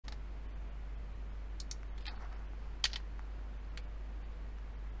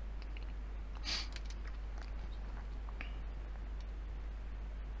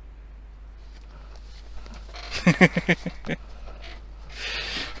Yeah,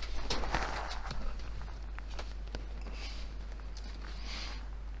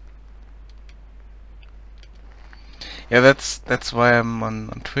 that's why I'm on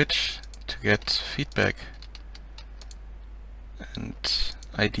Twitch, to get feedback and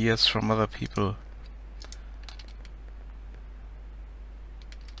ideas from other people.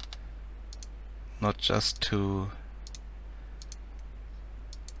 Not just to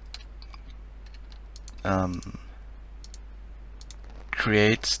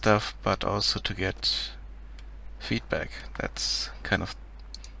create stuff, but also to get feedback. That's kind of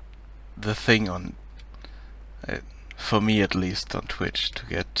the thing on, for me at least, on Twitch, to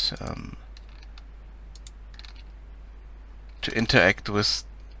get to interact with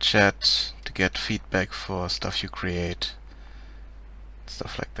chat, to get feedback for stuff you create,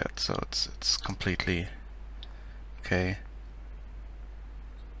 stuff like that. So it's completely okay.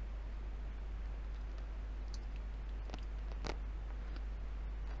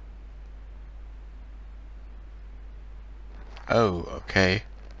 Oh, okay.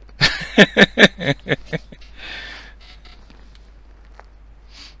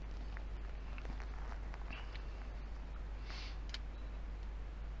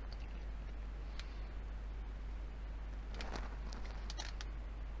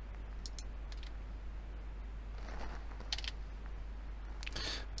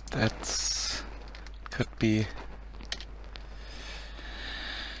 That's could be.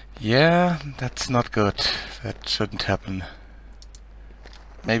 Yeah, that's not good. That shouldn't happen.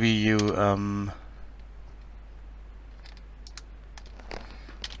 Maybe you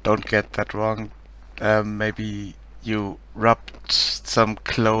don't get that wrong. Maybe you rubbed some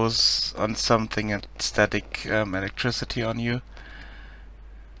clothes on something and static electricity on you.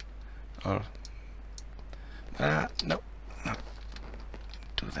 Or no, not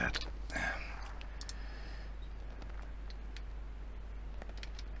do that.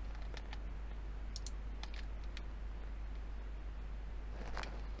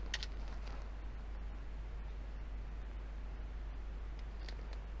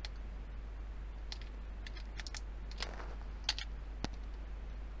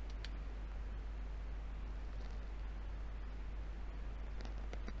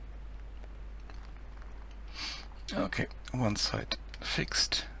 Okay, one side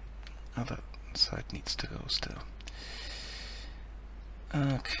fixed, other side needs to go still.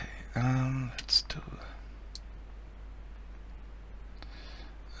 Okay, let's do.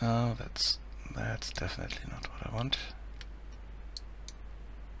 Oh, that's definitely not what I want.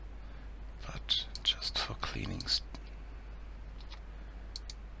 But just for cleaning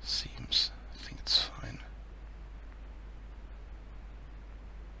seams, I think it's fine.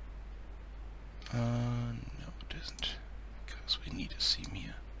 No, it isn't, because we need a seam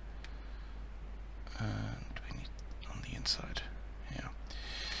here, and we need on the inside. Yeah.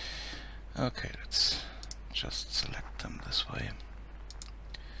 Okay, let's just select them this way.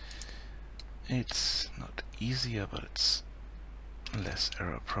 It's not easier, but it's less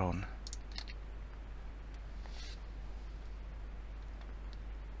error prone.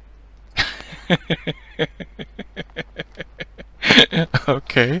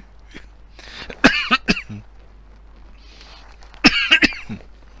 Okay.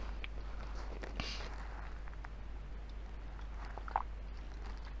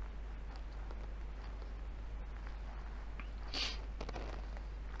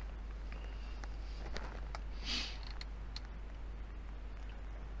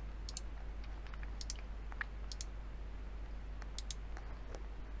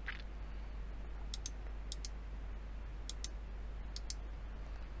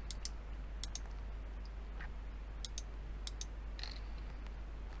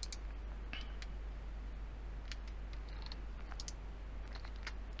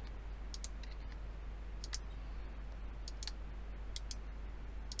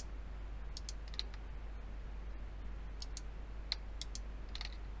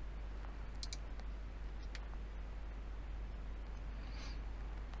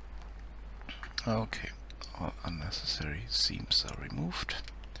 Okay, all unnecessary seams are removed.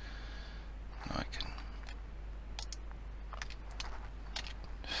 Now I can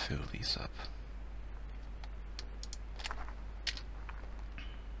fill these up.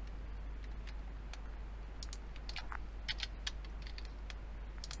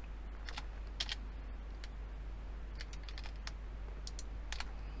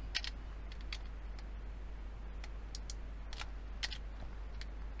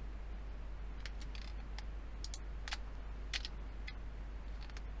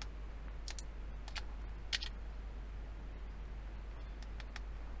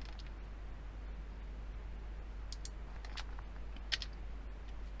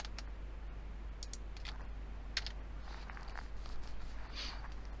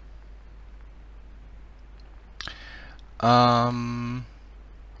 When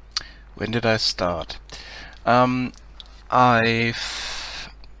did I start? My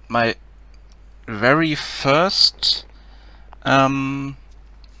very first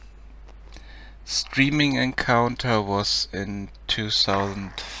streaming encounter was in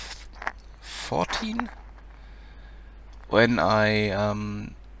 2014 when I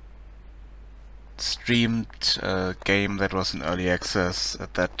streamed a game that was in early access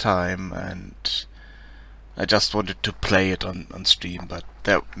at that time, and I just wanted to play it on stream, but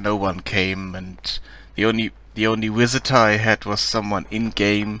no one came, and the only visitor I had was someone in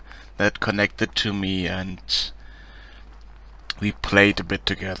game that connected to me, and we played a bit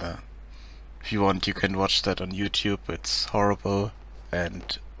together. If you want, you can watch that on YouTube. It's horrible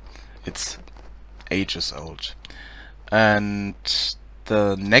and it's ages old. And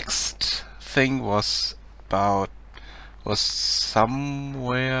the next thing was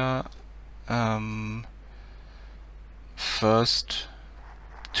somewhere first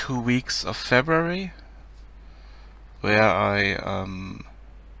 2 weeks of February, where I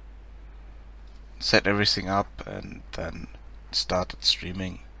set everything up and then started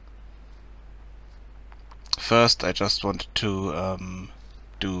streaming. First, I just wanted to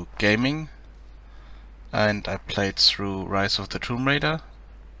do gaming, and I played through Rise of the Tomb Raider,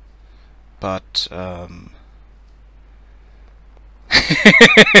 but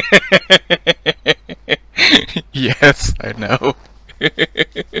yes, I know.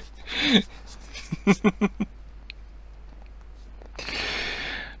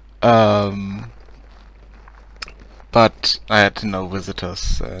 But I had no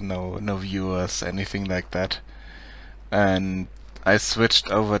visitors, no viewers, anything like that, and I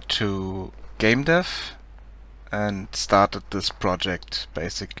switched over to game dev and started this project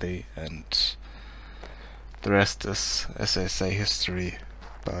basically, and the rest is, as I say, history.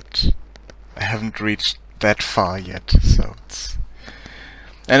 But I haven't reached that far yet, so it's...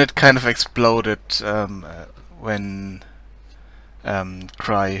 And it kind of exploded when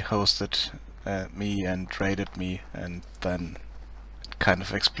Cry hosted me and raided me, and then it kind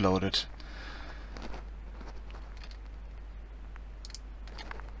of exploded.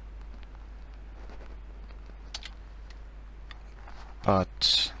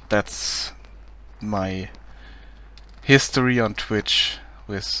 But that's my history on Twitch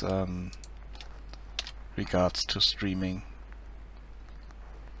with regards to streaming.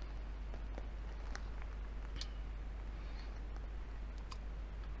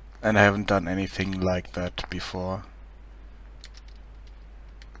 And I haven't done anything like that before.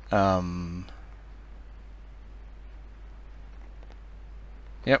 Yep.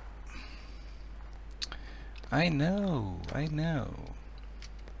 I know.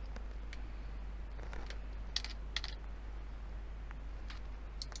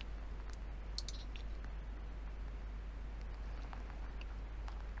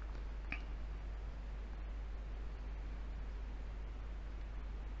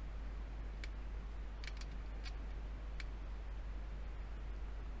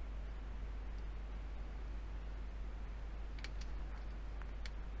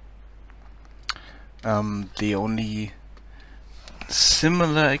 The only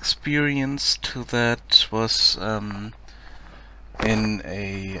similar experience to that was in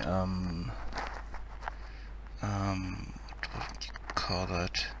a what do you call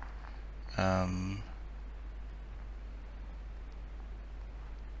that?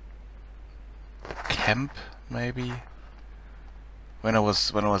 Camp, maybe. When I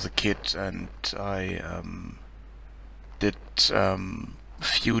was a kid, and I did a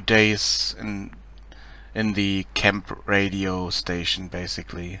few days in the camp radio station,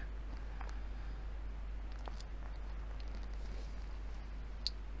 basically.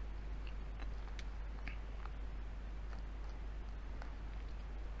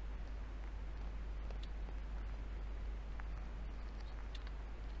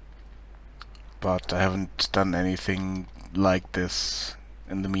 But I haven't done anything like this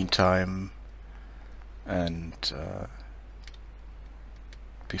in the meantime, and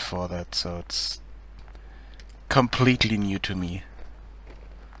before that, so it's completely new to me.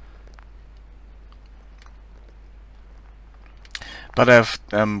 But I've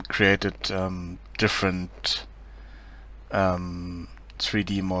created different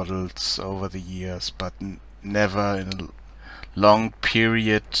 3D models over the years, but never in a long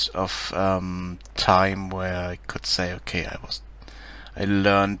period of time where I could say, okay, I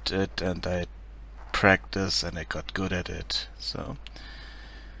learned it and I practiced and I got good at it. So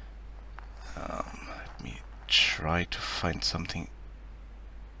let me try to find something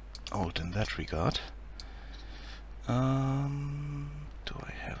old in that regard. Do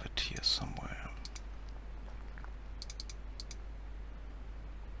I have it here somewhere?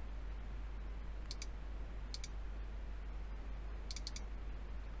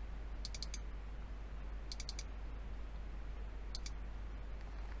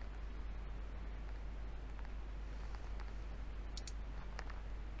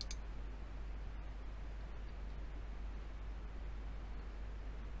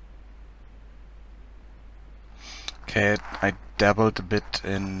 Okay, I dabbled a bit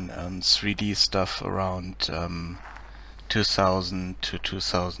in 3D stuff around 2000 to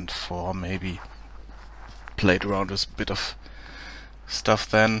 2004 maybe. Played around with a bit of stuff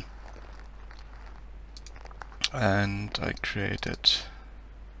then. And I created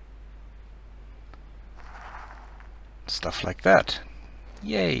stuff like that.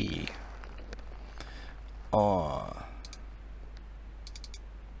 Yay! Or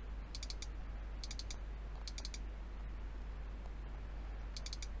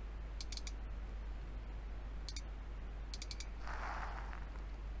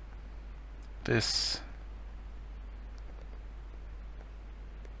this.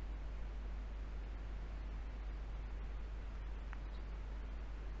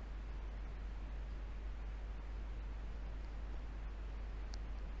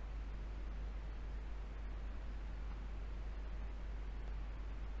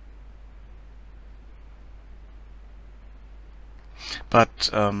 But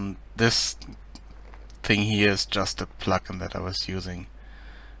this thing here is just a plugin that I was using,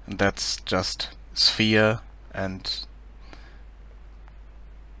 and that's just sphere and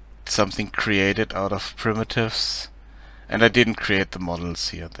something created out of primitives. And I didn't create the models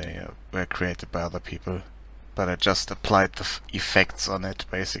here, they were created by other people, but I just applied the effects on it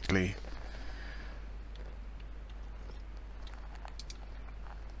basically.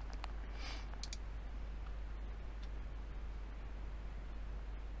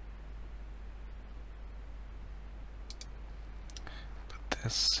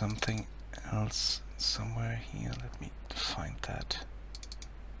 There's something else somewhere here, let me find that.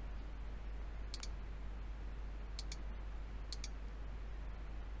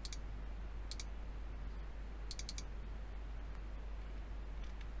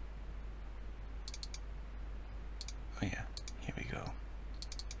 Oh yeah, here we go.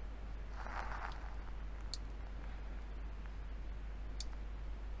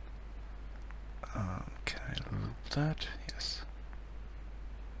 Can I loop that? Yes.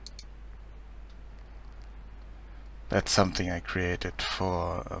 That's something I created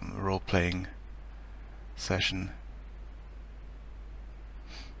for a role-playing session.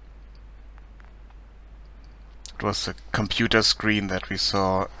 It was a computer screen that we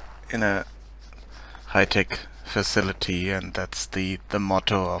saw in a high-tech facility, and that's the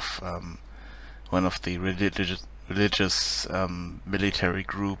motto of one of the religious military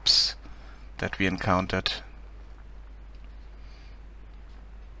groups that we encountered.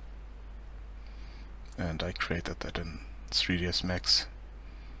 And I created that in 3ds Max.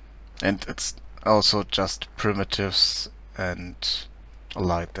 And it's also just primitives and a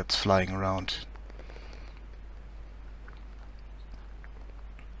light that's flying around.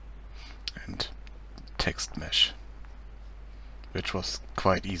 And text mesh, which was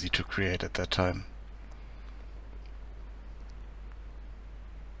quite easy to create at that time.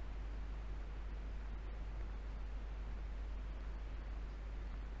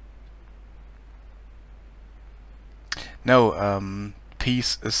 No,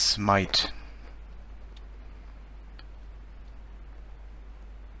 peace is might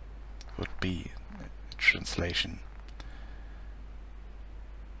would be a translation.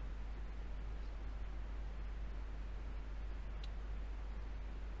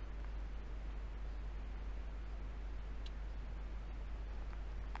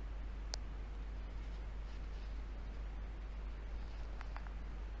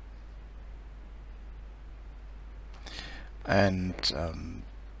 And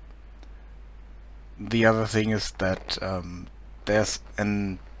the other thing is that there's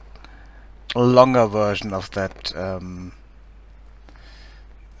a longer version of that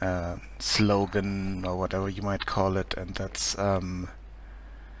slogan or whatever you might call it, and that's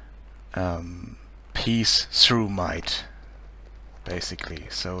peace through might, basically.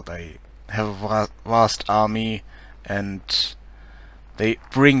 So they have a vast army and they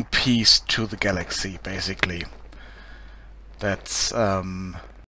bring peace to the galaxy, basically. That's